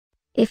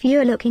If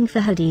you're looking for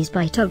hoodies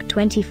by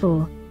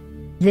TOG24,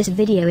 this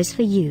video is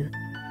for you.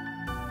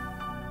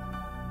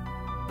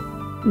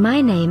 My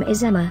name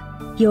is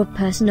Emma, your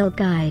personal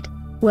guide.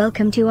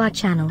 Welcome to our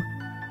channel.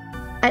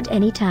 At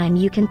any time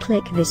you can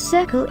click this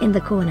circle in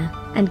the corner,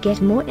 and get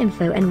more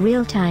info and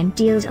real-time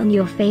deals on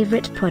your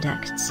favorite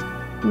products.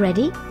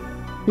 Ready?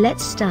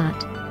 Let's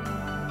start.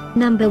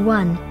 Number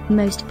 1,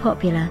 Most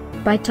Popular,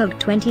 by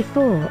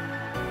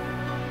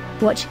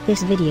TOG24. Watch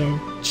this video,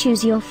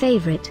 choose your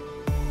favorite.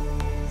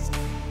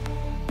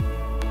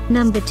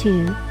 Number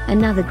 2,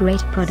 another great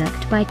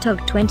product by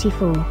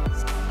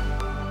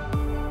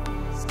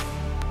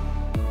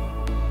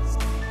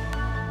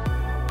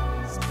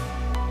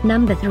TOG24.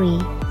 Number 3.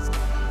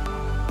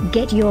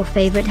 Get your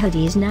favorite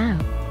hoodies now.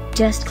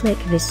 Just click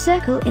this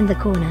circle in the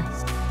corner.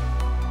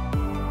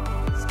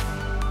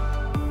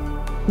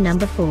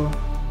 Number 4.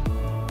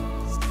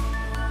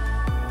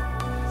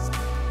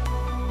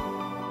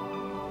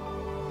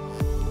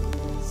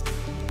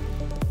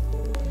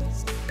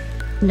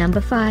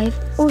 Number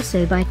 5,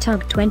 also by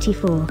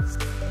TOG24.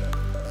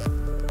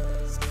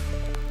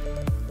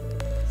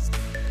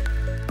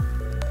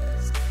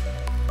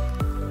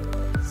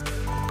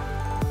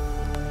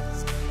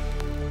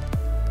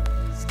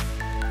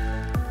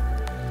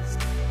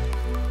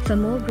 For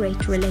more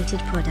great related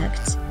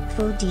products,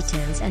 full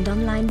details and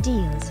online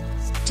deals,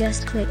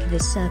 just click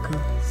this circle.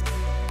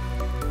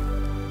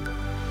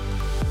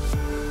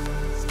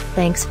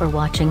 Thanks for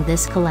watching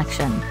this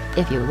collection.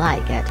 If you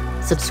like it,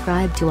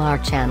 subscribe to our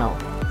channel.